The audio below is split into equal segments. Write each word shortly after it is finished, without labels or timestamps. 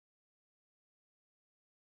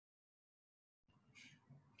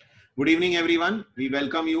Good evening, everyone. We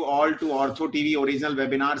welcome you all to OrthoTV original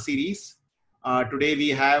webinar series. Today we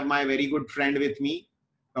have my very good friend with me,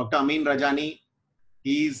 Dr. Amyn Rajani.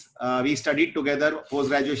 We studied together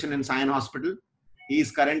post-graduation in Sion Hospital. He is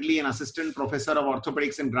currently an assistant professor of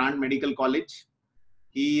orthopedics in Grant Medical College.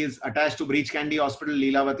 He is attached to Breach Candy Hospital,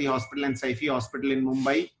 Leelavati Hospital and Saifi Hospital in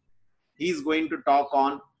Mumbai. He is going to talk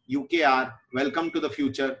on UKR, Welcome to the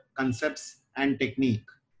Future, Concepts and Technique.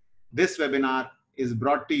 This webinar is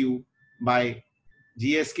brought to you by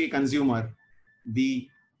GSK Consumer, the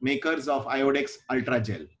makers of Iodex Ultra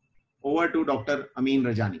Gel. Over to Dr. Amyn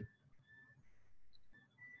Rajani.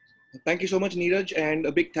 Thank you so much, Neeraj, and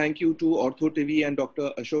a big thank you to OrthoTV and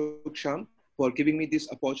Dr. Ashok Sham for giving me this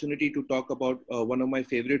opportunity to talk about one of my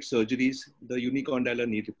favorite surgeries, the unicondylar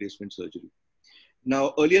knee replacement surgery.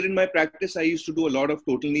 Now, earlier in my practice, I used to do a lot of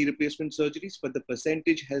total knee replacement surgeries, but the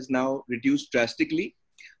percentage has now reduced drastically.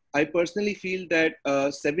 I personally feel that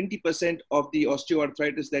 70% of the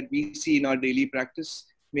osteoarthritis that we see in our daily practice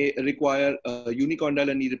may require a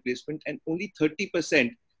unicondylar knee replacement, and only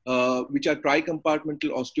 30%, which are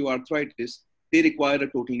tri-compartmental osteoarthritis, they require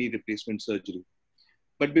a total knee replacement surgery.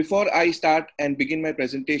 But before I start and begin my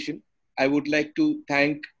presentation, I would like to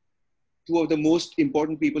thank two of the most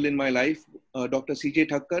important people in my life, Dr. CJ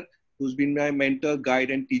Thakkar, who's been my mentor,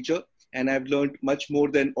 guide, and teacher, and I've learned much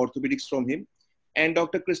more than orthopedics from him, and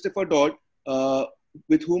Dr. Christopher Dodd,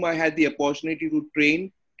 with whom I had the opportunity to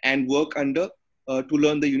train and work under to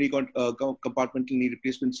learn the compartmental knee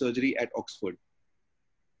replacement surgery at Oxford.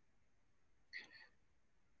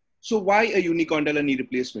 So why a unicondylar knee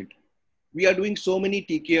replacement? We are doing so many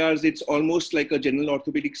TKRs, it's almost like a general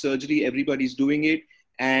orthopedic surgery. Everybody's doing it,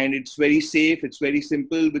 and it's very safe, it's very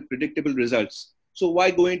simple with predictable results. So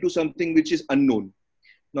why go into something which is unknown?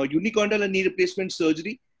 Now, unicondylar knee replacement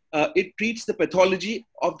surgery, it treats the pathology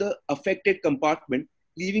of the affected compartment,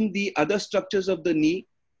 leaving the other structures of the knee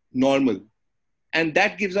normal. And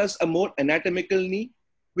that gives us a more anatomical knee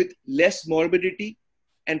with less morbidity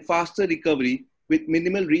and faster recovery with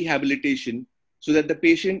minimal rehabilitation, so that the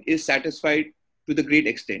patient is satisfied to the great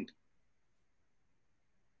extent.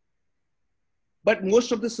 But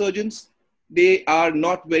most of the surgeons, they are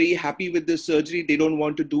not very happy with this surgery. They don't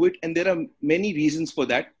want to do it. And there are many reasons for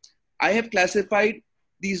that. I have classified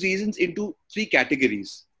these reasons into three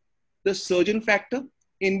categories. The surgeon factor,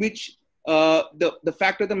 in which the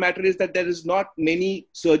fact of the matter is that there is not many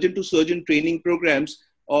surgeon-to-surgeon training programs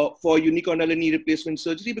for unicondylar knee replacement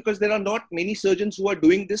surgery, because there are not many surgeons who are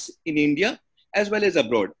doing this in India as well as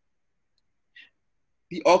abroad.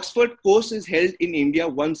 The Oxford course is held in India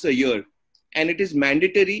once a year, and it is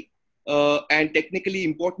mandatory and technically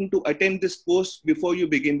important to attend this course before you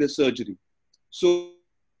begin the surgery. So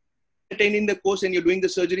attending the course and you're doing the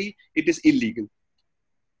surgery, it is illegal.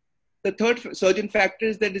 The third surgeon factor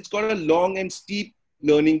is that it's got a long and steep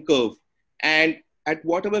learning curve. And at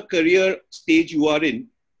whatever career stage you are in,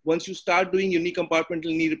 once you start doing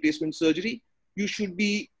unicompartmental knee replacement surgery, you should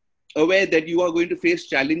be aware that you are going to face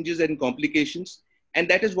challenges and complications. And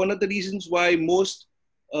that is one of the reasons why most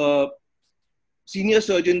senior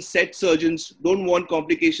surgeons, set surgeons, don't want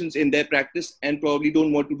complications in their practice and probably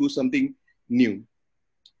don't want to do something new.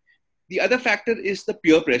 The other factor is the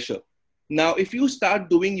peer pressure. Now, if you start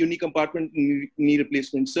doing unicompartmental knee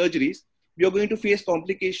replacement surgeries, you're going to face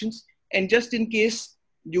complications. And just in case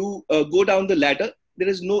you go down the ladder, there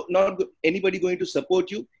is not anybody going to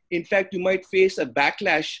support you. In fact, you might face a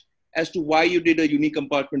backlash as to why you did a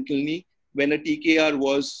unicompartmental knee when a TKR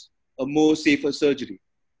was a more safer surgery.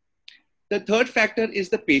 The third factor is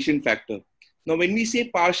the patient factor. Now, when we say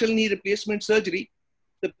partial knee replacement surgery,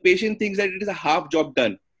 the patient thinks that it is a half job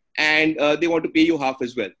done, and they want to pay you half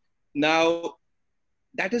as well. Now,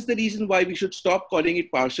 that is the reason why we should stop calling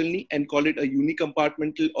it partial knee and call it a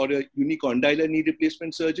unicompartmental or a unicondylar knee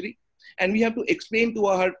replacement surgery. And we have to explain to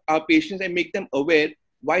our patients and make them aware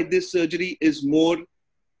why this surgery is more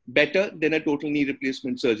better than a total knee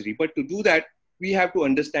replacement surgery. But to do that, we have to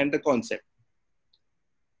understand the concept.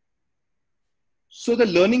 So the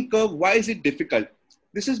learning curve, why is it difficult?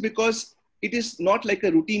 This is because it is not like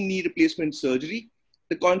a routine knee replacement surgery.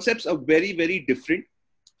 The concepts are very, very different.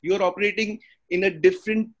 You're operating in a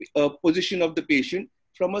different position of the patient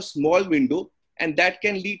from a small window, and that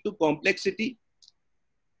can lead to complexity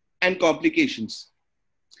and complications.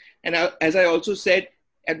 And as I also said,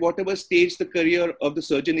 at whatever stage the career of the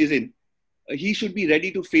surgeon is in, he should be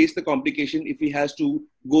ready to face the complication if he has to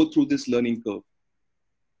go through this learning curve.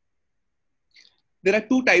 There are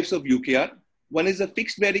two types of UKR. One is a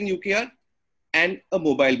fixed bearing UKR and a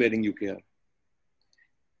mobile bearing UKR.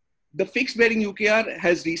 The fixed bearing UKR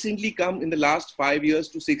has recently come in the last 5 years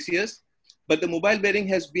to 6 years, But the mobile bearing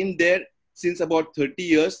has been there since about 30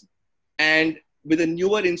 years. And with a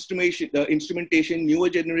newer instrumentation, newer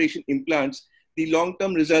generation implants, the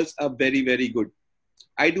long-term results are very, very good.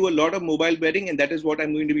 I do a lot of mobile bearing, and that is what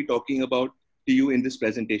I'm going to be talking about to you in this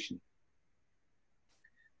presentation.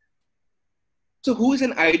 So who is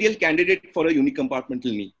an ideal candidate for a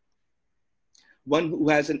unicompartmental knee? One who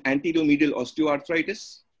has an anterior medial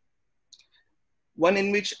osteoarthritis, one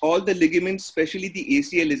in which all the ligaments, especially the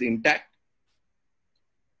ACL, is intact,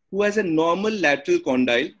 who has a normal lateral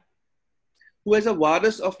condyle, who has a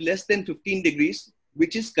varus of less than 15 degrees,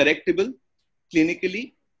 which is correctable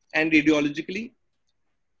clinically and radiologically,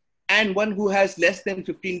 and one who has less than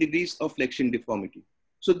 15 degrees of flexion deformity.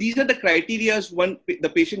 So these are the criteria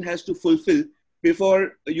the patient has to fulfill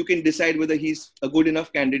before you can decide whether he's a good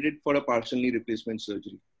enough candidate for a partial knee replacement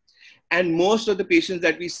surgery. And most of the patients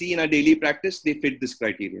that we see in our daily practice, they fit this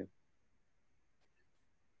criteria.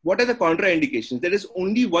 What are the contraindications? There is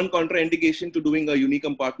only one contraindication to doing a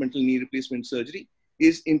unicompartmental knee replacement surgery,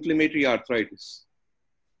 is inflammatory arthritis.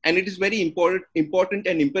 And it is very important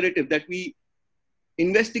and imperative that we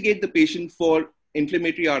investigate the patient for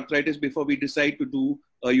inflammatory arthritis before we decide to do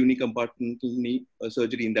a unicompartmental knee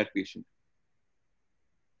surgery in that patient.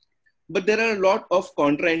 But there are a lot of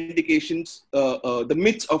contraindications, the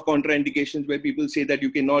myths of contraindications, where people say that you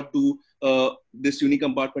cannot do this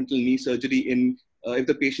unicompartmental knee surgery if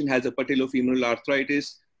the patient has a patellofemoral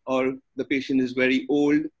arthritis, or the patient is very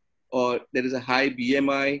old, or there is a high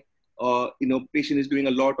BMI, or patient is doing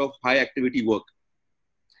a lot of high activity work.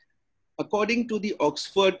 According to the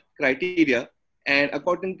Oxford criteria and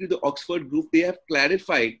according to the Oxford group, they have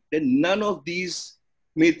clarified that none of these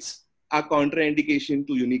myths are contraindication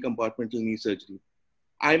to unicompartmental knee surgery.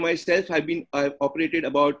 I myself I've operated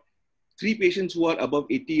about 3 patients who are above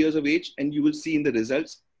 80 years of age, and you will see in the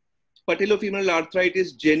results, patellofemoral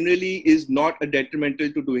arthritis generally is not a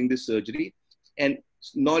detrimental to doing this surgery, and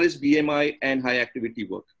nor is BMI and high activity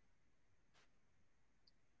work.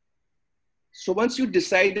 So once you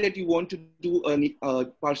decide that you want to do a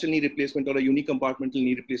partial knee replacement or a unicompartmental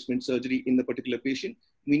knee replacement surgery in the particular patient,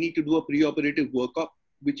 we need to do a preoperative workup,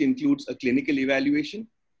 which includes a clinical evaluation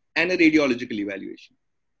and a radiological evaluation.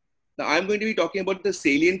 Now, I'm going to be talking about the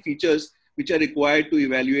salient features which are required to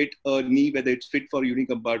evaluate a knee, whether it's fit for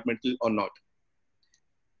unicompartmental or not.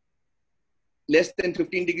 Less than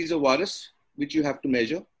 15 degrees of varus, which you have to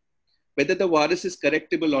measure. Whether the varus is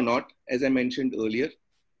correctable or not, as I mentioned earlier.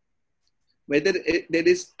 Whether there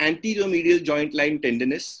is anterior medial joint line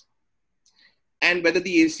tenderness, and whether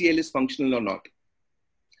the ACL is functional or not.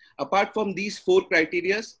 Apart from these 4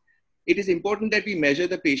 criteria, it is important that we measure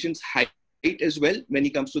the patient's height as well when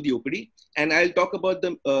it comes to the OPD. And I'll talk about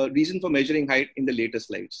the reason for measuring height in the later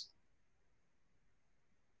slides.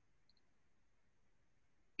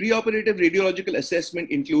 Preoperative radiological assessment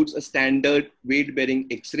includes a standard weight-bearing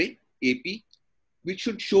X-ray, AP, which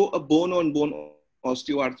should show a bone-on-bone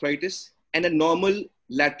osteoarthritis and a normal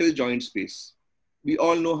lateral joint space. We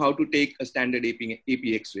all know how to take a standard AP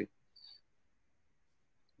X-ray.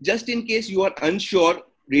 Just in case you are unsure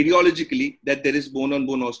radiologically that there is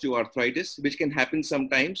bone-on-bone osteoarthritis, which can happen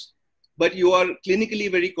sometimes, but you are clinically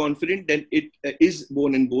very confident that it is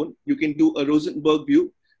bone-on-bone, you can do a Rosenberg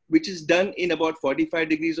view, which is done in about 45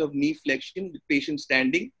 degrees of knee flexion with patient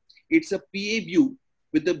standing. It's a PA view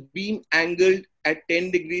with the beam angled at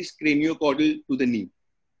 10 degrees craniocaudal to the knee.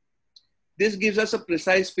 This gives us a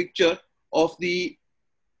precise picture of the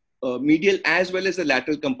medial as well as the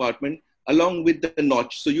lateral compartment along with the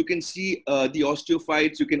notch. So you can see the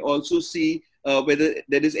osteophytes. You can also see whether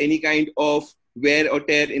there is any kind of wear or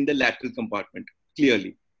tear in the lateral compartment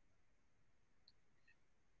clearly.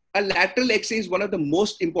 A lateral X-ray is one of the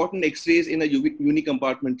most important X-rays in a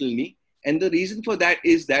unicompartmental knee. And the reason for that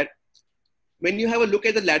is that when you have a look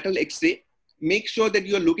at the lateral X-ray, make sure that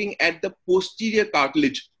you're looking at the posterior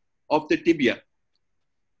cartilage of the tibia.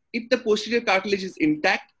 If the posterior cartilage is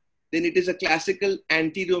intact, then it is a classical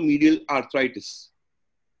anterior medial arthritis.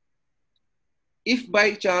 If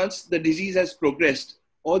by chance the disease has progressed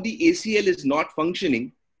or the ACL is not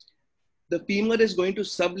functioning, the femur is going to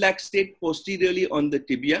subluxate posteriorly on the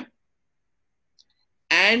tibia,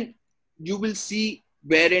 and you will see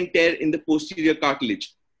wear and tear in the posterior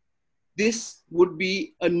cartilage. This would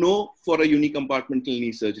be a no for a unicompartmental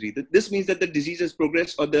knee surgery. This means that the disease has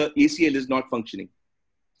progressed or the ACL is not functioning.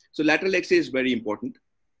 So lateral X-ray is very important.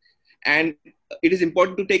 And it is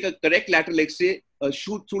important to take a correct lateral X-ray. A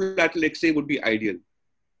shoot-through lateral X-ray would be ideal.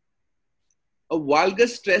 A valgus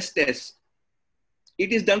stress test,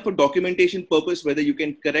 it is done for documentation purpose, whether you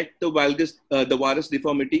can correct the varus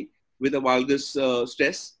deformity with a valgus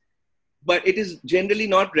stress. but it is generally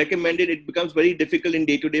not recommended. It becomes very difficult in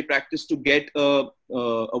day-to-day practice to get a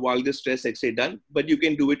valgus stress X-ray done, but you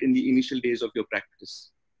can do it in the initial days of your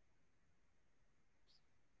practice.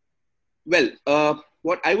 Well,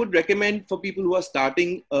 what I would recommend for people who are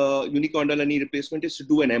starting unicondylar knee replacement is to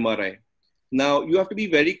do an MRI. Now, you have to be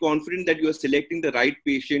very confident that you are selecting the right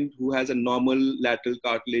patient who has a normal lateral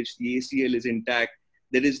cartilage, the ACL is intact,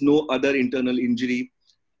 there is no other internal injury.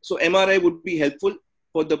 So MRI would be helpful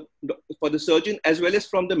for the surgeon, as well as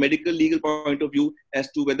from the medical legal point of view,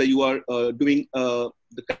 as to whether you are doing the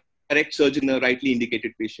correct surgery in a rightly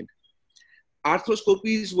indicated patient.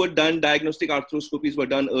 Arthroscopies were done, diagnostic arthroscopies were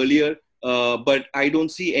done earlier, but I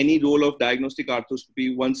don't see any role of diagnostic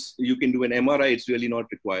arthroscopy. Once you can do an MRI, it's really not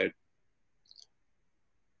required.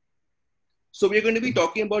 So we're going to be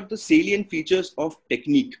talking about the salient features of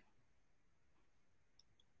technique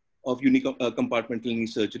of compartmental knee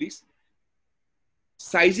surgeries.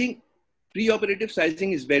 Sizing, preoperative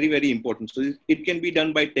sizing is very, very important. So it can be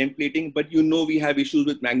done by templating, but you know we have issues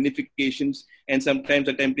with magnifications, and sometimes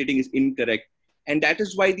the templating is incorrect. And that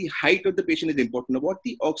is why the height of the patient is important. Now, what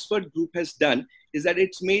the Oxford group has done is that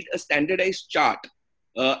it's made a standardized chart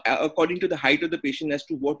according to the height of the patient as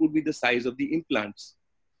to what would be the size of the implants.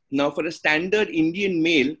 Now, for a standard Indian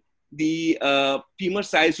male, the femur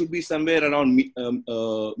size would be somewhere around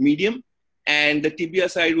medium, and the tibia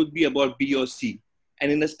side would be about B or C.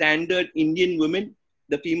 And in a standard Indian woman,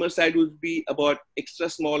 the femur side would be about extra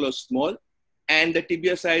small or small, and the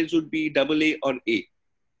tibia size would be AA or A.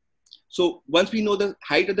 So once we know the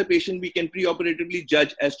height of the patient, we can preoperatively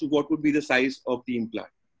judge as to what would be the size of the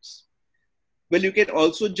implants. Well, you can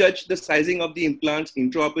also judge the sizing of the implants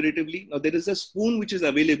intraoperatively. Now, there is a spoon which is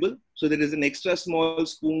available. So there is an extra small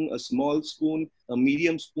spoon, a small spoon, a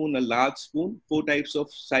medium spoon, a large spoon, 4 types of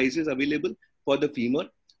sizes available for the femur.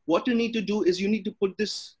 What you need to do is you need to put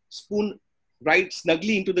this spoon right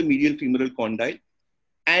snugly into the medial femoral condyle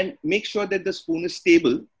and make sure that the spoon is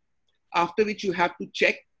stable, after which you have to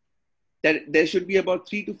check that there should be about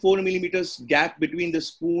 3 to 4 millimeters gap between the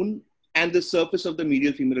spoon and the surface of the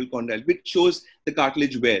medial femoral condyle, which shows the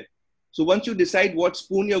cartilage wear. So once you decide what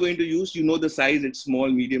spoon you're going to use, you know the size, it's small,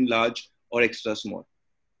 medium, large, or extra small.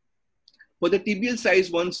 For the tibial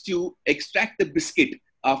size, once you extract the biscuit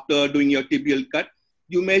after doing your tibial cut,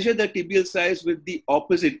 you measure the tibial size with the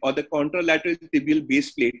opposite or the contralateral tibial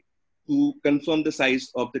base plate to confirm the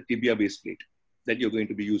size of the tibia base plate that you're going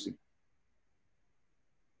to be using.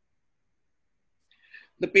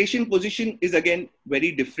 The patient position is again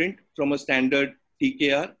very different from a standard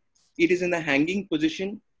TKR. It is in a hanging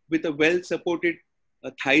position with a well-supported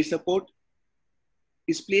thigh support.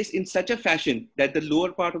 Is placed in such a fashion that the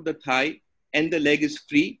lower part of the thigh and the leg is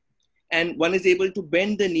free, and one is able to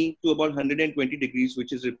bend the knee to about 120 degrees,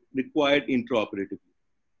 which is required intraoperatively.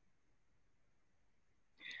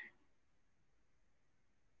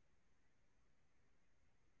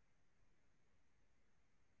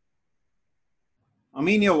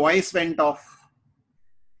 Amyn, your voice went off.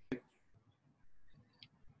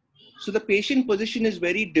 So the patient position is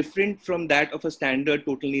very different from that of a standard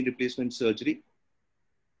total knee replacement surgery.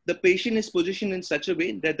 The patient is positioned in such a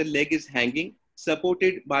way that the leg is hanging,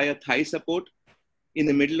 supported by a thigh support in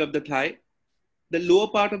the middle of the thigh. The lower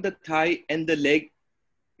part of the thigh and the leg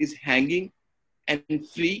is hanging and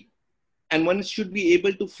free, and one should be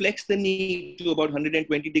able to flex the knee to about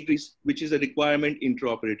 120 degrees, which is a requirement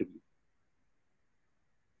intraoperatively.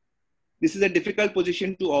 This is a difficult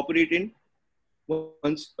position to operate in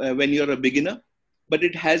when you're a beginner, but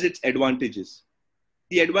it has its advantages.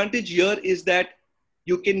 The advantage here is that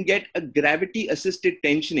you can get a gravity assisted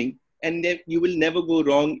tensioning, and then you will never go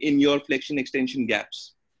wrong in your flexion extension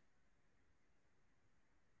gaps.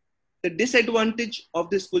 The disadvantage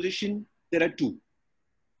of this position, there are 2.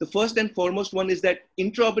 The first and foremost one is that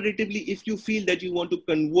intraoperatively, if you feel that you want to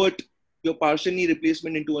convert your partial knee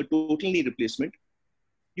replacement into a total knee replacement,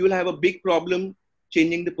 you will have a big problem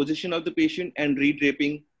changing the position of the patient and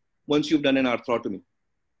redraping once you've done an arthrotomy.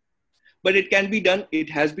 But it can be done. It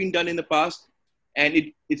has been done in the past, and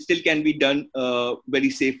it still can be done very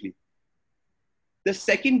safely. The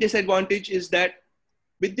second disadvantage is that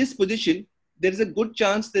with this position, there is a good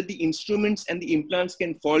chance that the instruments and the implants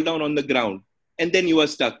can fall down on the ground, and then you are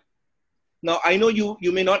stuck. Now, I know you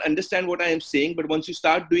may not understand what I am saying, but once you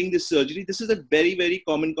start doing this surgery, this is a very, very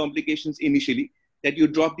common complications initially, that you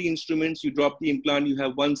drop the instruments, you drop the implant, you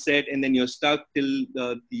have one set, and then you're stuck till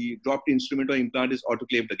the dropped instrument or implant is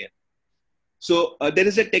autoclaved again. So there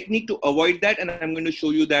is a technique to avoid that, and I'm going to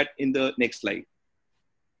show you that in the next slide.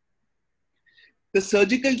 The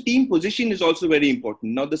surgical team position is also very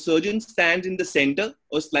important. Now, the surgeon stands in the center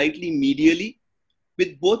or slightly medially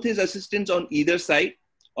with both his assistants on either side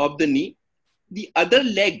of the knee. The other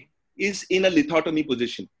leg is in a lithotomy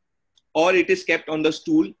position, or it is kept on the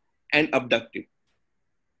stool and abducted.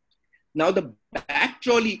 Now the back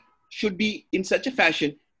trolley should be in such a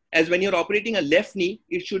fashion as when you're operating a left knee,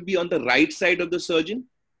 it should be on the right side of the surgeon.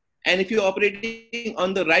 And if you're operating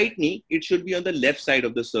on the right knee, it should be on the left side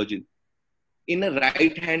of the surgeon in a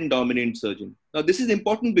right hand dominant surgeon. Now this is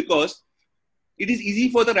important because it is easy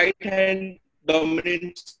for the right hand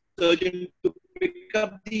dominant surgeon to pick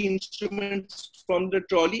up the instruments from the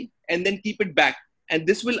trolley and then keep it back. And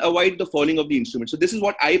this will avoid the falling of the instrument. So this is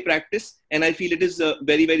what I practice, and I feel it is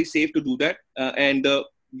very, very safe to do that. And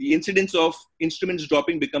the incidence of instruments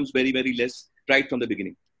dropping becomes very, very less right from the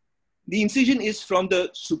beginning. The incision is from the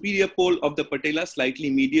superior pole of the patella, slightly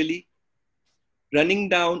medially, running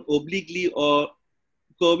down obliquely or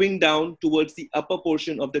curving down towards the upper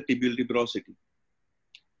portion of the tibial tuberosity.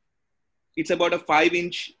 It's about a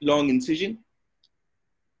 5-inch long incision.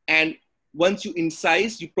 And once you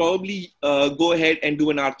incise, you probably go ahead and do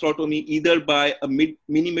an arthrotomy either by a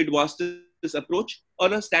mini-mid vastus approach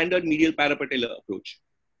or a standard medial parapatellar approach.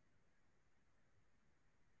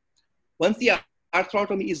 Once the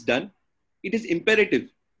arthrotomy is done, it is imperative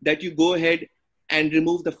that you go ahead and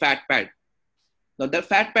remove the fat pad. Now, the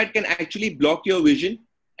fat pad can actually block your vision,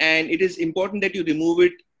 and it is important that you remove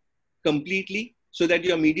it completely so that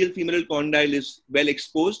your medial femoral condyle is well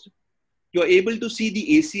exposed. You're able to see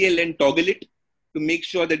the ACL and toggle it to make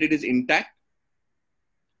sure that it is intact.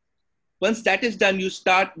 Once that is done, you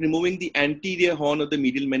start removing the anterior horn of the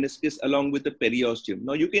medial meniscus along with the periosteum.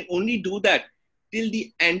 Now, you can only do that till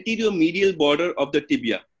the anterior medial border of the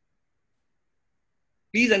tibia.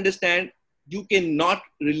 Please understand, you cannot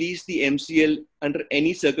release the MCL under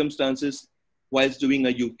any circumstances whilst doing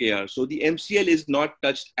a UKR. So the MCL is not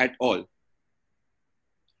touched at all.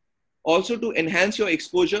 Also, to enhance your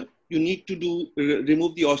exposure, you need to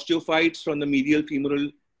remove the osteophytes from the medial femoral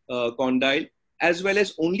condyle, as well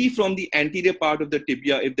as only from the anterior part of the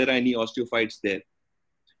tibia if there are any osteophytes there.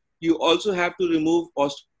 You also have to remove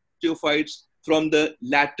osteophytes from the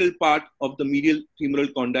lateral part of the medial femoral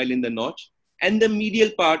condyle in the notch and the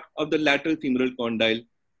medial part of the lateral femoral condyle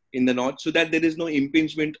in the notch so that there is no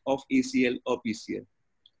impingement of ACL or PCL.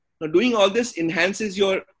 Now, doing all this enhances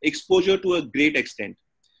your exposure to a great extent.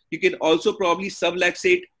 You can also probably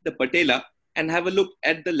subluxate the patella and have a look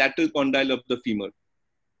at the lateral condyle of the femur.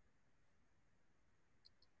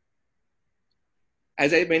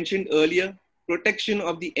 As I mentioned earlier, protection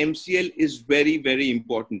of the MCL is very, very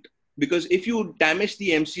important because if you damage the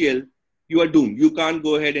MCL, you are doomed. You can't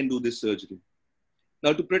go ahead and do this surgery.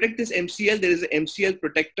 Now, to protect this MCL, there is an MCL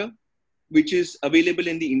protector, which is available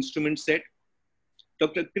in the instrument set.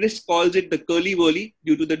 Dr. Chris calls it the curly whirly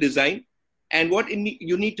due to the design. And what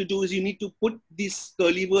you need to do is you need to put this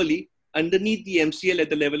curly whirly underneath the MCL at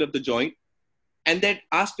the level of the joint, and then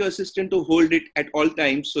ask your assistant to hold it at all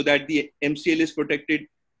times so that the MCL is protected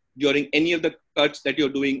during any of the cuts that you're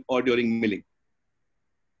doing or during milling.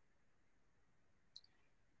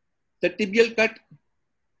 The tibial cut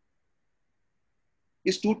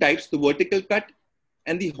is two types, the vertical cut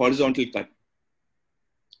and the horizontal cut.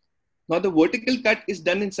 Now, the vertical cut is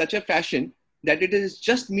done in such a fashion that it is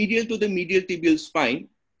just medial to the medial tibial spine,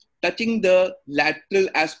 touching the lateral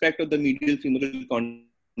aspect of the medial femoral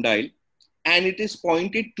condyle, and it is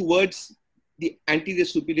pointed towards the anterior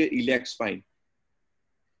superior iliac spine.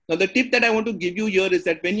 Now, the tip that I want to give you here is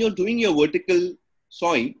that when you're doing your vertical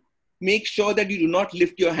sawing, make sure that you do not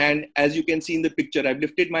lift your hand. As you can see in the picture, I've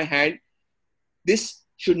lifted my hand. This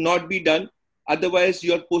should not be done. Otherwise,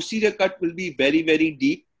 your posterior cut will be very, very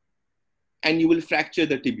deep and you will fracture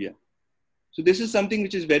the tibia. So this is something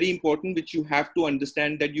which is very important, which you have to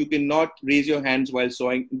understand, that you cannot raise your hands while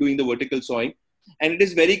sawing, doing the vertical sawing. And it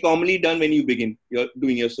is very commonly done when you begin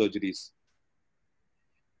doing your surgeries.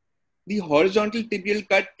 The horizontal tibial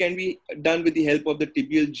cut can be done with the help of the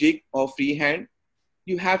tibial jig or freehand.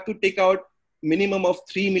 You have to take out minimum of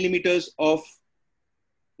 3 millimeters of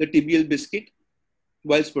the tibial biscuit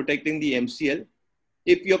whilst protecting the MCL.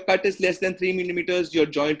 If your cut is less than 3 millimeters, your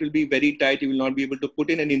joint will be very tight. You will not be able to put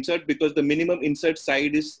in an insert because the minimum insert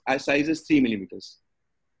size is 3 millimeters.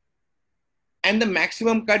 And the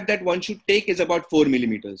maximum cut that one should take is about 4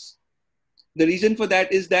 millimeters. The reason for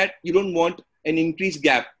that is that you don't want an increased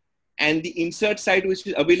gap. And the insert site which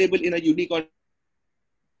is available in a unicorn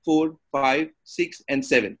 4, 5, 6, and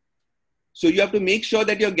 7. So you have to make sure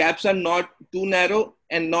that your gaps are not too narrow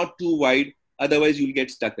and not too wide. Otherwise, you'll get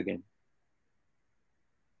stuck again.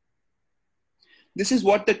 This is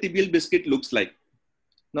what the tibial biscuit looks like.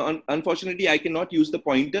 Now, unfortunately, I cannot use the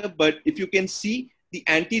pointer, but if you can see the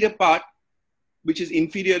anterior part which is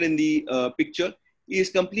inferior in the picture, is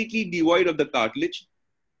completely devoid of the cartilage.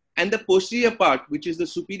 And the posterior part, which is the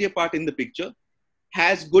superior part in the picture,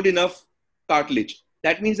 has good enough cartilage.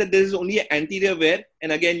 That means that there is only an anterior wear.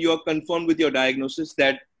 And again, you are confirmed with your diagnosis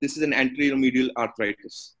that this is an anterior medial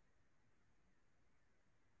arthritis.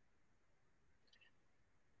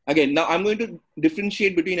 Again, now I'm going to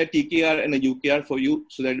differentiate between a TKR and a UKR for you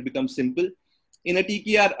so that it becomes simple. In a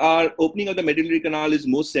TKR, our opening of the medullary canal is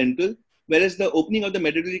more central, whereas the opening of the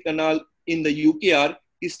medullary canal in the UKR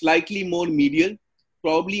is slightly more medial,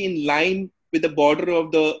 probably in line with the border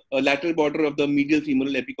of the lateral border of the medial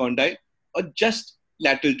femoral epicondyle, or just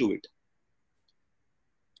lateral to it.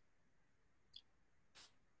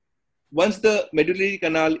 Once the medullary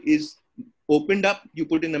canal is opened up, you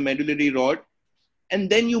put in a medullary rod, and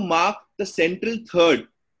then you mark the central third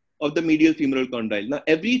of the medial femoral condyle. Now,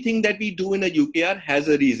 everything that we do in a UKR has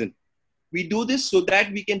a reason. We do this so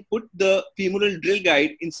that we can put the femoral drill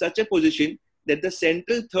guide in such a position that the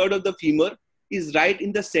central third of the femur is right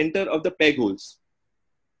in the center of the peg holes.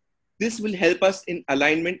 This will help us in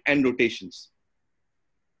alignment and rotations.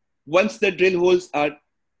 Once the drill holes are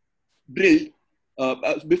drilled,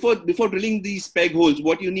 before drilling these peg holes,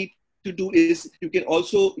 what you need to do is you can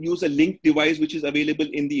also use a link device which is available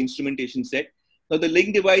in the instrumentation set. Now the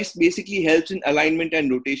link device basically helps in alignment and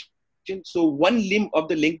rotation. So one limb of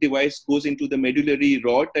the link device goes into the medullary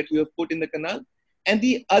rod that you have put in the canal, and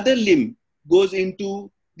the other limb goes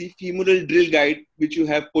into the femoral drill guide which you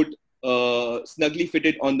have put snugly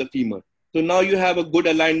fitted on the femur. So now you have a good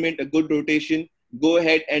alignment, a good rotation. Go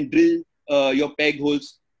ahead and drill your peg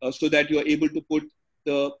holes so that you are able to put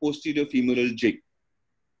the posterior femoral jig.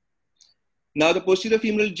 Now the posterior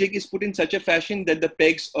femoral jig is put in such a fashion that the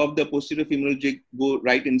pegs of the posterior femoral jig go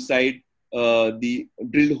right inside the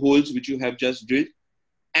drill holes which you have just drilled.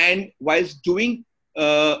 And whilst doing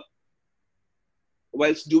the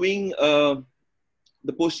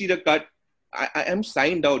posterior cut, I am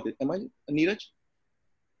signed out. Am I, Neeraj?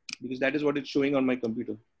 Because that is what it's showing on my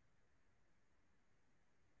computer.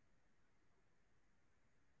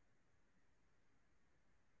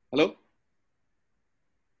 Hello?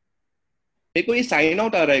 मेरे को ये sign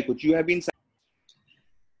out आ रहा है कुछ. You have been.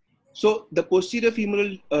 So the posterior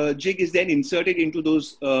femoral jig is then inserted into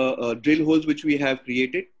those drill holes which we have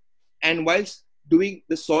created. And whilst doing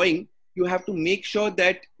the sawing, you have to make sure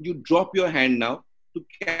that you drop your hand now to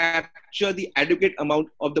capture the adequate amount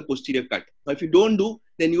of the posterior cut. Now, if you don't do,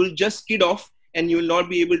 then you will just skid off and you will not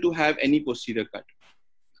be able to have any posterior cut.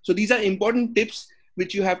 So these are important tips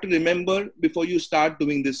which you have to remember before you start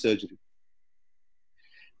doing this surgery.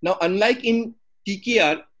 Now, unlike in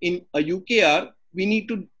TKR, in a UKR, we need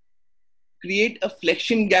to create a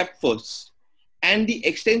flexion gap first. And the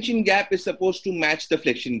extension gap is supposed to match the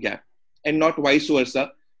flexion gap and not vice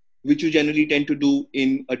versa, which you generally tend to do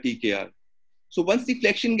in a TKR. So once the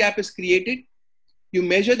flexion gap is created, you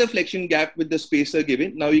measure the flexion gap with the spacer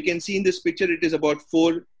given. Now you can see in this picture, it is about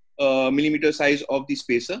 4 millimeter size of the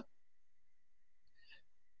spacer.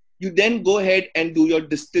 You then go ahead and do your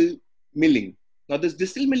distal milling. Now this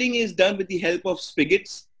distal milling is done with the help of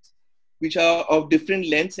spigots, which are of different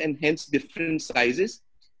lengths and hence different sizes.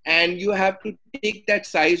 And you have to take that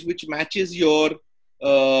size which matches your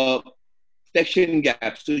flexion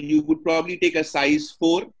gap. So you would probably take a size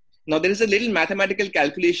 4. Now there is a little mathematical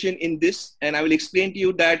calculation in this, and I will explain to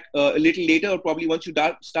you that a little later, or probably once you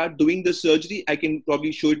start doing the surgery, I can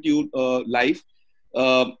probably show it to you live.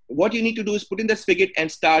 What you need to do is put in the spigot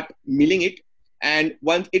and start milling it. And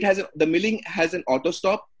once it has the milling has an auto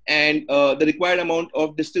stop, and the required amount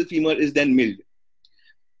of distal femur is then milled.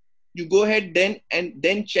 You go ahead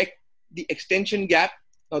then check the extension gap.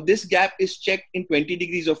 Now this gap is checked in 20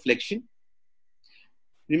 degrees of flexion.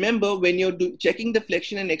 Remember, when you're checking the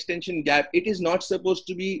flexion and extension gap, it is not supposed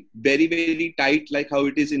to be very, very tight like how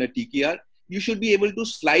it is in a TKR. You should be able to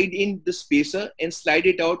slide in the spacer and slide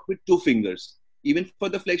it out with 2 fingers, even for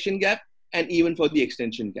the flexion gap and even for the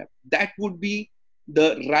extension gap. That would be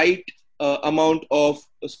the right amount of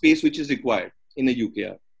space which is required in a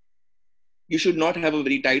UKR. You should not have a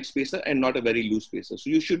very tight spacer and not a very loose spacer. So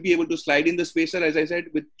you should be able to slide in the spacer, as I said,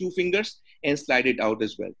 with 2 fingers and slide it out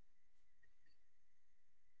as well.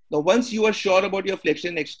 Now, once you are sure about your flexion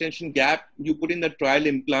and extension gap, you put in the trial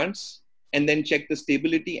implants and then check the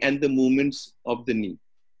stability and the movements of the knee.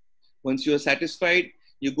 Once you are satisfied,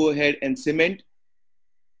 you go ahead and cement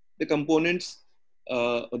the components,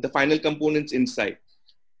 the final components inside.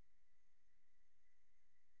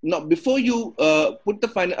 Now, before you put the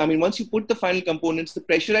final, once you put the final components, the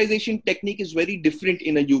pressurization technique is very different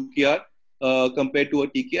in a UKR compared to a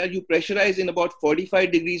TKR. You pressurize in about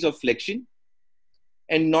 45 degrees of flexion.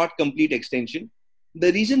 and not complete extension.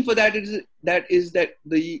 The reason for that is that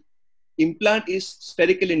the implant is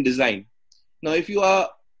spherical in design. Now, if you are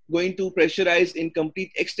going to pressurize in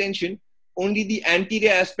complete extension, only the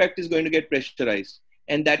anterior aspect is going to get pressurized.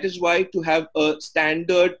 And that is why to have a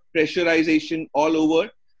standard pressurization all over,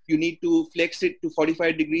 you need to flex it to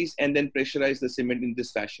 45 degrees and then pressurize the cement in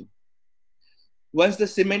this fashion. Once the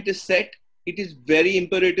cement is set, it is very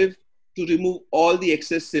imperative to remove all the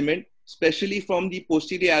excess cement, especially from the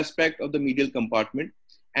posterior aspect of the medial compartment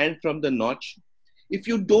and from the notch. If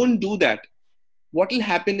you don't do that, what will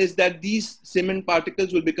happen is that these cement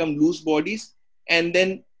particles will become loose bodies and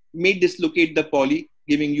then may dislocate the poly,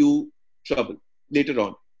 giving you trouble later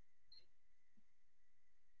on.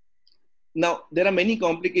 Now, there are many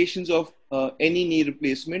complications of any knee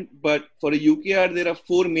replacement, but for a UKR, there are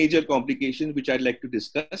 4 major complications which I'd like to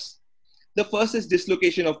discuss. The first is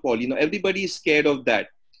dislocation of poly. Now, everybody is scared of that.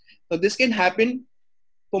 Now, this can happen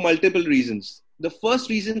for multiple reasons. The first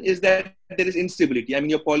reason is that there is instability. I mean,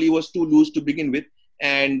 your poly was too loose to begin with,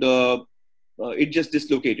 and it just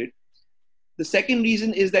dislocated. The second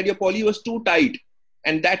reason is that your poly was too tight,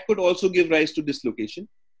 and that could also give rise to dislocation.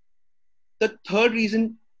 The third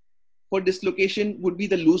reason for dislocation would be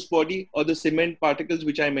the loose body or the cement particles,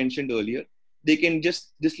 which I mentioned earlier. They can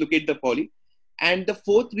just dislocate the poly. And the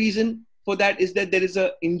fourth reason for that is that there is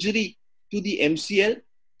an injury to the MCL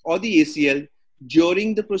or the ACL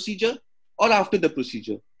during the procedure or after the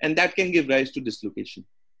procedure, and that can give rise to dislocation.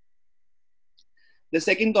 The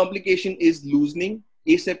second complication is loosening,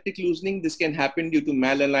 aseptic loosening. This can happen due to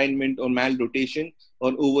malalignment or malrotation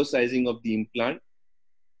or oversizing of the implant.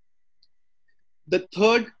 The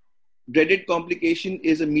third dreaded complication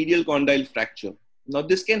is a medial condyle fracture. Now,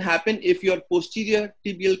 this can happen if your posterior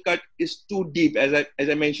tibial cut is too deep, as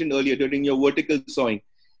I mentioned earlier during your vertical sawing.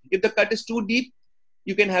 If the cut is too deep,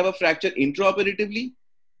 you can have a fracture intraoperatively,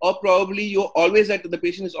 or probably the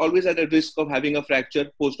patient is always at a risk of having a fracture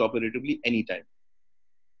postoperatively anytime.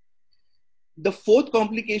 The fourth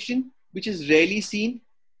complication, which is rarely seen,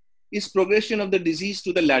 is progression of the disease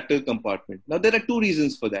to the lateral compartment. Now, there are 2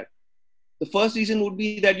 reasons for that. The first reason would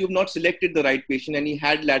be that you've not selected the right patient and he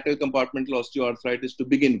had lateral compartmental osteoarthritis to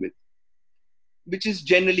begin with, which is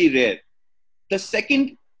generally rare. The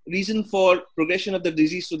second reason for progression of the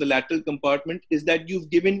disease to the lateral compartment is that you've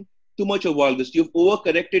given too much of valgus. You've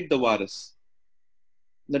overcorrected the varus.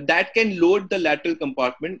 Now, that can load the lateral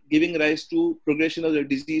compartment, giving rise to progression of the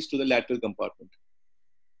disease to the lateral compartment.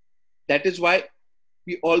 That is why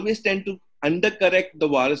we always tend to undercorrect the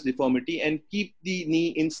varus deformity and keep the knee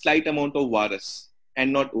in slight amount of varus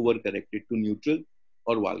and not overcorrect it to neutral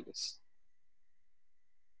or valgus.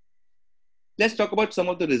 Let's talk about some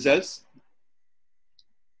of the results.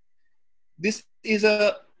 This is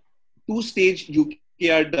a 2-stage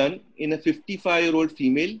UKR done in a 55-year-old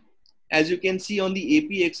female. As you can see on the AP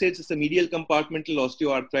X-rays, it's a medial compartmental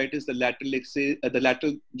osteoarthritis. The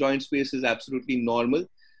lateral joint space is absolutely normal.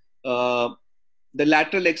 The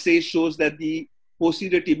lateral X-ray shows that the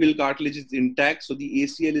posterior tibial cartilage is intact, so the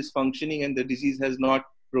ACL is functioning and the disease has not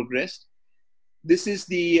progressed. This is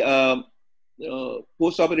the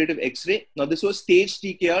post-operative X-ray. Now, this was staged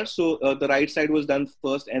TKR, so the right side was done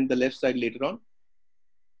first and the left side later on.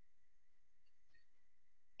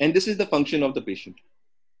 And this is the function of the patient.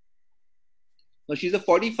 Now, she's a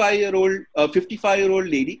 55-year-old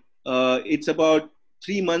lady. It's about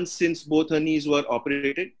 3 months since both her knees were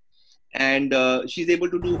operated. And she's able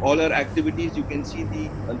to do all her activities. You can see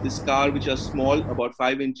the scar, which are small, about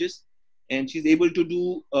 5 inches. And she's able to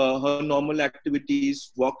do her normal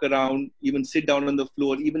activities, walk around, even sit down on the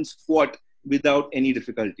floor, even squat without any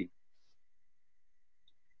difficulty.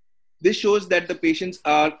 This shows that the patients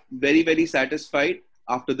are very, very satisfied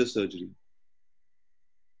after the surgery.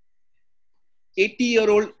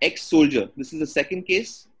 80-year-old ex-soldier. This is the second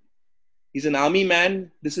case. He's an army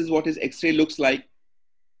man. This is what his X-ray looks like.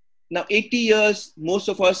 Now, 80 years, most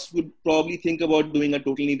of us would probably think about doing a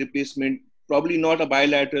total knee replacement, probably not a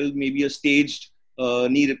bilateral, maybe a staged total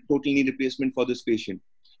knee replacement for this patient.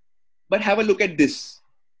 But have a look at this.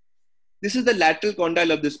 This is the lateral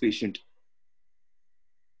condyle of this patient.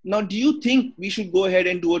 Now, do you think we should go ahead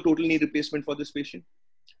and do a total knee replacement for this patient?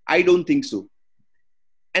 I don't think so.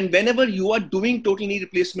 And whenever you are doing total knee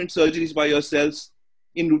replacement surgeries by yourselves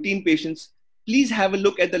in routine patients, please have a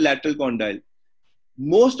look at the lateral condyle.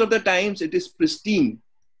 Most of the times it is pristine,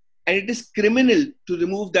 and it is criminal to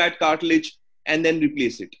remove that cartilage and then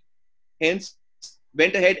replace it. Hence,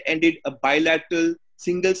 went ahead and did a bilateral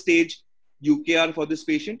single stage UKR for this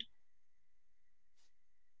patient.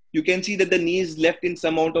 You can see that the knee is left in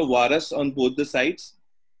some amount of varus on both the sides.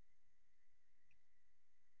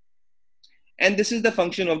 And this is the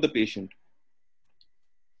function of the patient.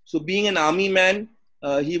 So being an army man,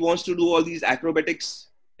 he wants to do all these acrobatics,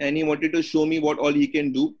 and he wanted to show me what all he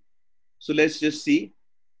can do. So let's just see.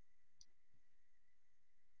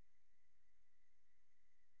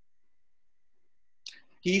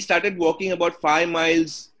 He started walking about 5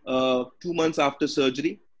 miles 2 months after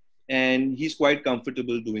surgery, and he's quite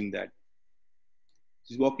comfortable doing that.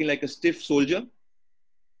 He's walking like a stiff soldier,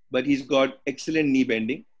 but he's got excellent knee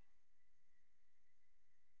bending.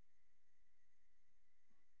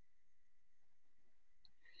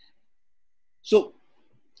 So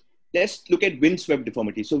let's look at windswept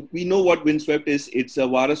deformity. So we know what windswept is. It's a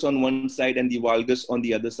varus on one side and the valgus on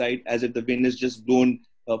the other side, as if the wind is just blown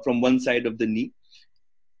from one side of the knee.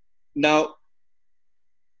 Now,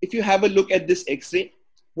 if you have a look at this X-ray,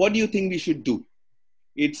 what do you think we should do?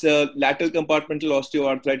 It's a lateral compartmental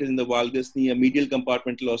osteoarthritis in the valgus knee, a medial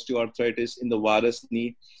compartmental osteoarthritis in the varus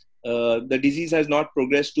knee. The disease has not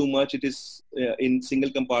progressed too much. It is in single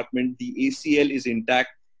compartment. The ACL is intact.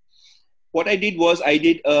 What I did was I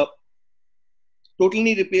did a total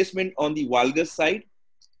knee replacement on the valgus side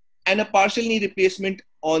and a partial knee replacement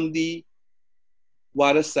on the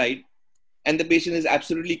varus side. And the patient is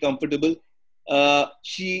absolutely comfortable. There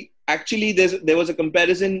was a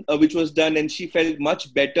comparison which was done, and she felt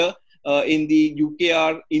much better in the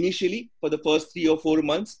UKR initially for the first 3 or 4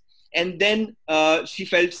 months. And then she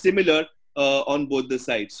felt similar on both the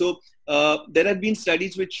sides. So there have been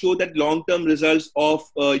studies which show that long-term results of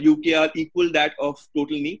UKR equal that of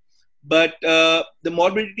total knee. But the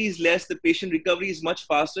morbidity is less, the patient recovery is much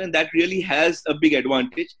faster, and that really has a big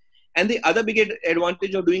advantage. And the other big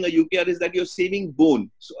advantage of doing a UKR is that you're saving bone,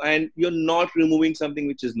 and you're not removing something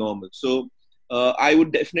which is normal. So I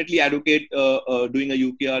would definitely advocate doing a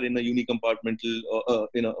UKR in a unicompartmental,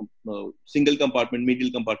 in a single compartment,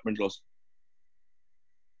 medial compartment loss.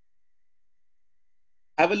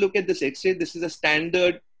 Have a look at this X-ray. This is a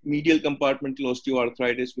standard medial compartmental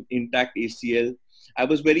osteoarthritis with intact ACL.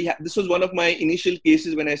 This was one of my initial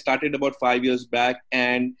cases when I started about 5 years back,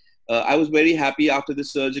 and I was very happy after the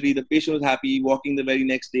surgery. The patient was happy, walking the very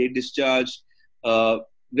next day, discharged,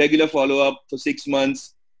 regular follow-up for 6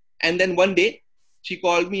 months. And then one day, she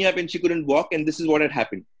called me up and she couldn't walk, and this is what had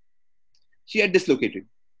happened. She had dislocated.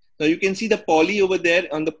 Now you can see the poly over there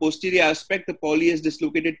on the posterior aspect. The poly is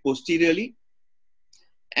dislocated posteriorly.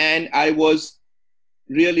 And I was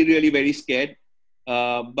really, really very scared.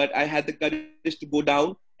 But I had the courage to go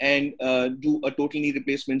down and do a total knee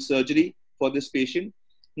replacement surgery for this patient.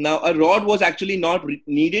 Now, a rod was actually not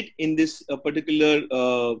needed in this particular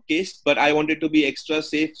case, but I wanted to be extra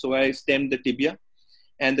safe, so I stemmed the tibia,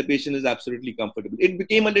 and the patient is absolutely comfortable. It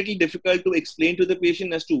became a little difficult to explain to the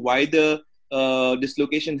patient as to why the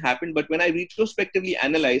dislocation happened, but when I retrospectively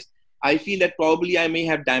analyzed, I feel that probably I may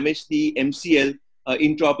have damaged the MCL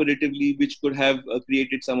intraoperatively, which could have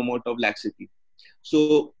created some amount of laxity.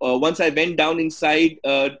 So once I went down inside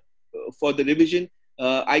for the revision,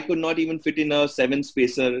 I could not even fit in a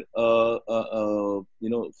 7-spacer, for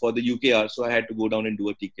the UKR. So I had to go down and do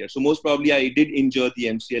a TKR. So most probably I did injure the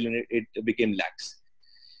MCL, and it became lax.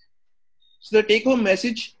 So the take-home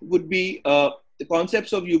message would be the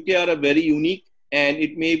concepts of UKR are very unique, and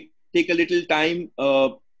it may take a little time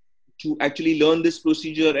to actually learn this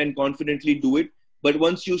procedure and confidently do it. But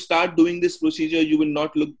once you start doing this procedure, you will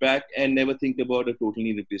not look back and never think about a total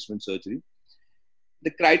knee replacement surgery.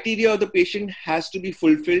 The criteria of the patient has to be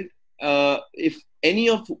fulfilled. If any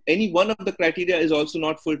one of the criteria is also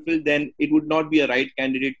not fulfilled, then it would not be a right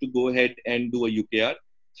candidate to go ahead and do a UKR.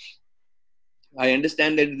 I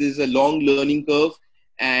understand that this is a long learning curve,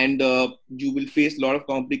 and you will face a lot of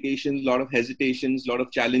complications, a lot of hesitations, a lot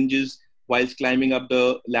of challenges whilst climbing up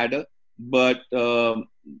the ladder. But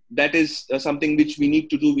that is something which we need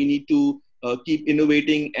to do. We need to keep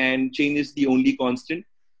innovating, and change is the only constant.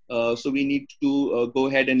 So we need to go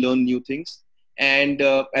ahead and learn new things. And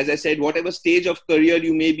as I said, whatever stage of career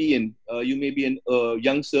you may be in, you may be a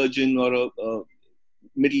young surgeon or a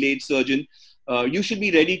middle-aged surgeon, you should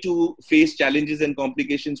be ready to face challenges and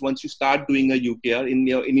complications once you start doing a UKR. In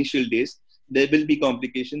your initial days, there will be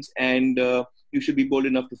complications, and you should be bold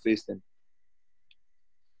enough to face them.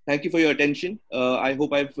 Thank you for your attention. I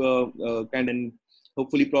hope I've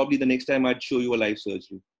hopefully probably the next time I'd show you a live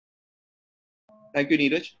surgery. Thank you,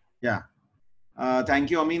 Neeraj. Yeah. Thank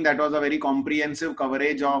you, Amyn. That was a very comprehensive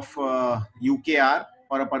coverage of UKR.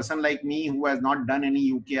 For a person like me who has not done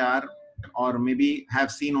any UKR, or maybe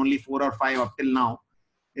have seen only 4 or 5 up till now,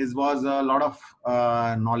 was a lot of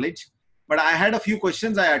knowledge. But I had a few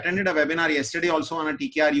questions. I attended a webinar yesterday also on a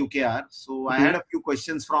TKR UKR. So I had a few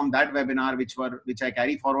questions from that webinar which I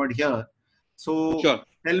carry forward here. So Sure.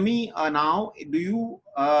 tell me now, do you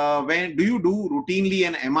do routinely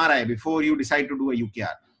an MRI before you decide to do a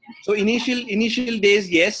UKR? So initial days,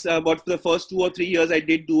 yes, but for the first 2 or 3 years, I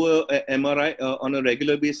did do a MRI on a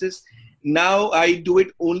regular basis. Now I do it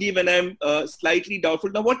only when I'm slightly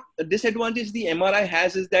doubtful. Now, what disadvantage the MRI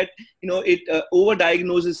has is that it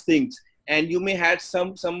overdiagnoses things, and you may have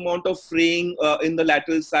some amount of fraying in the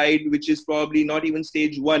lateral side, which is probably not even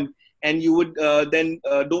stage 1, and you would then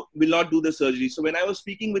will not do the surgery. So when I was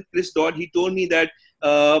speaking with Chris Dodd, he told me that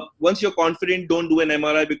once you're confident, don't do an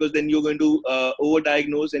MRI, because then you're going to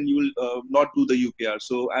overdiagnose and you will not do the UKR.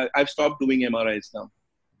 So I've stopped doing MRIs now.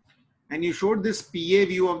 And you showed this PA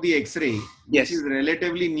view of the X-ray, which Yes. is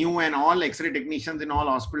relatively new, and all X-ray technicians in all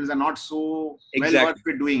hospitals are not so well Exactly. versed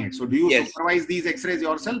with doing it. So do you Yes. supervise these X-rays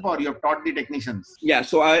yourself, or you have taught the technicians? Yeah,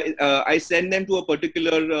 so I send them to a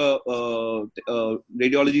particular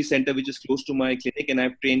radiology center which is close to my clinic, and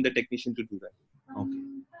I've trained the technician to do that. Okay.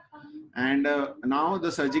 And now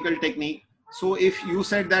the surgical technique. So if you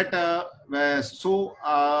said that,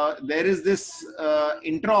 there is this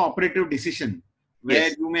intraoperative decision where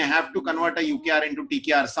Yes. you may have to convert a UKR into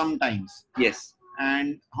TKR sometimes. Yes.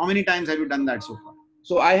 And how many times have you done that so far?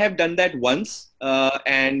 So I have done that once,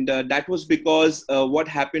 and that was because what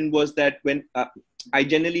happened was that when I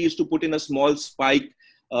generally used to put in a small spike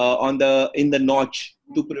in the notch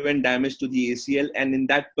to prevent damage to the ACL, and in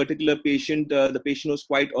that particular patient, the patient was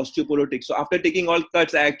quite osteoporotic. So after taking all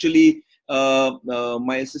cuts, I actually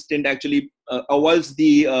my assistant actually avulsed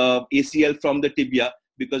the ACL from the tibia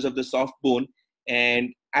because of the soft bone,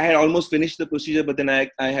 and I had almost finished the procedure, but then I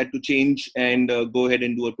had to change and go ahead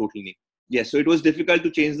and do a total knee. Yes, so it was difficult to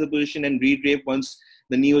change the position and redrape once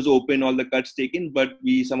the knee was open, all the cuts taken, but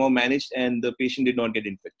we somehow managed, and the patient did not get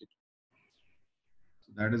infected.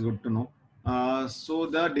 That is good to know. So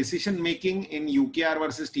the decision making in UKR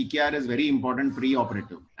versus TKR is very important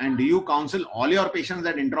pre-operative. And do you counsel all your patients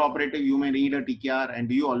that intraoperative you may need a TKR, and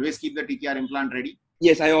do you always keep the TKR implant ready?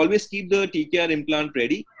 Yes, I always keep the TKR implant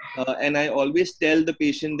ready, and I always tell the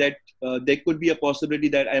patient that there could be a possibility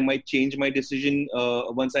that I might change my decision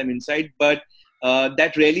once I'm inside, but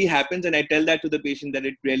that rarely happens, and I tell that to the patient that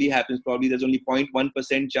it rarely happens. Probably there's only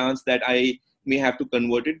 0.1% chance that I may have to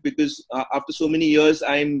convert it, because after so many years,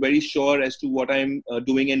 I'm very sure as to what I'm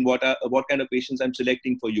doing and what kind of patients I'm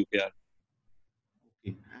selecting for UKR.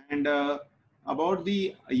 Okay. And about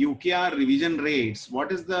the UKR revision rates, what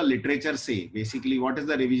does the literature say? Basically, what is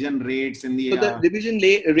the revision rates in the... So the revision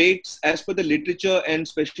rates, as per the literature and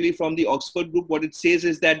especially from the Oxford group, what it says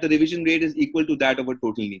is that the revision rate is equal to that of a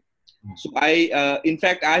total knee. So in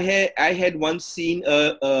fact, I had once seen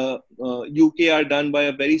a UKR done by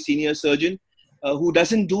a very senior surgeon who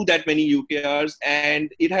doesn't do that many UKRs,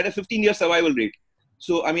 and it had a 15-year survival rate.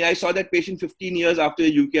 So, I mean, I saw that patient 15 years after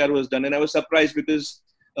the UKR was done, and I was surprised because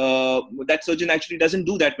that surgeon actually doesn't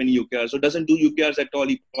do that many UKRs, so doesn't do UKRs at all.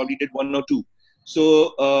 He probably did 1 or 2.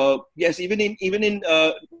 So yes, even in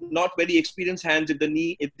not very experienced hands, if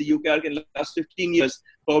the UKR can last 15 years,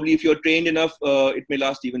 probably if you're trained enough, it may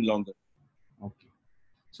last even longer. Okay.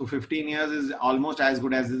 So 15 years is almost as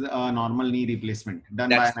good as a normal knee replacement done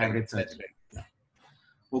by an average surgeon. That's right.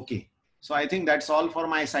 Yeah. Okay. So I think that's all for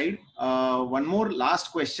my side. One more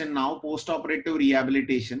last question now, post-operative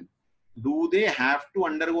rehabilitation. Do they have to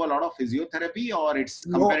undergo a lot of physiotherapy, or it's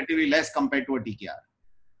comparatively less compared to a TKR?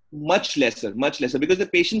 Much lesser, because the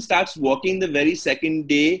patient starts walking the very second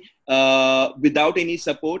day without any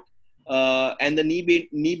support, and the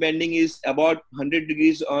knee bending is about 100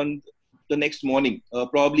 degrees on the next morning,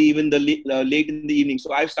 probably even late in the evening.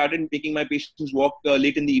 So I've started making my patients walk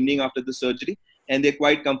late in the evening after the surgery, and they're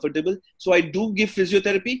quite comfortable. So I do give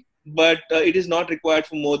physiotherapy, but it is not required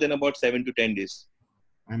for more than about 7 to 10 days.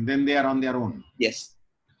 And then they are on their own? Yes.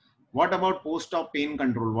 What about post-op pain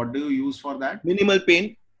control? What do you use for that? Minimal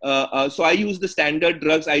pain. So I use the standard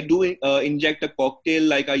drugs. I do inject a cocktail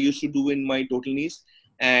like I used to do in my total knees,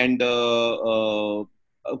 and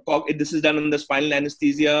this is done on the spinal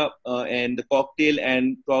anesthesia and the cocktail,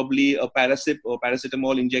 and probably a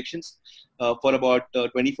paracetamol injections for about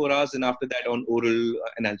 24 hours, and after that on oral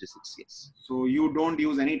analgesics. Yes. So you don't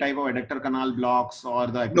use any type of adductor canal blocks or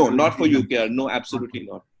the... No, not for UKR. No, absolutely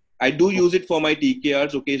not. I do use it for my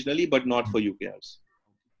TKRs occasionally, but not for UKRs.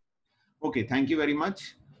 Okay, thank you very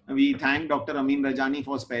much. We thank Dr. Amyn Rajani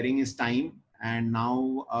for sparing his time. And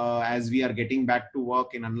now, as we are getting back to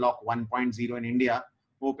work in Unlock 1.0 in India,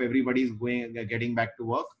 hope everybody is getting back to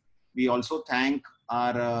work. We also thank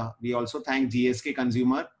GSK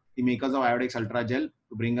Consumer, the makers of Iodex Ultra Gel,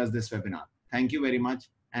 to bring us this webinar. Thank you very much,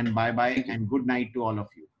 and bye-bye, and good night to all of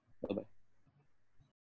you. Bye-bye.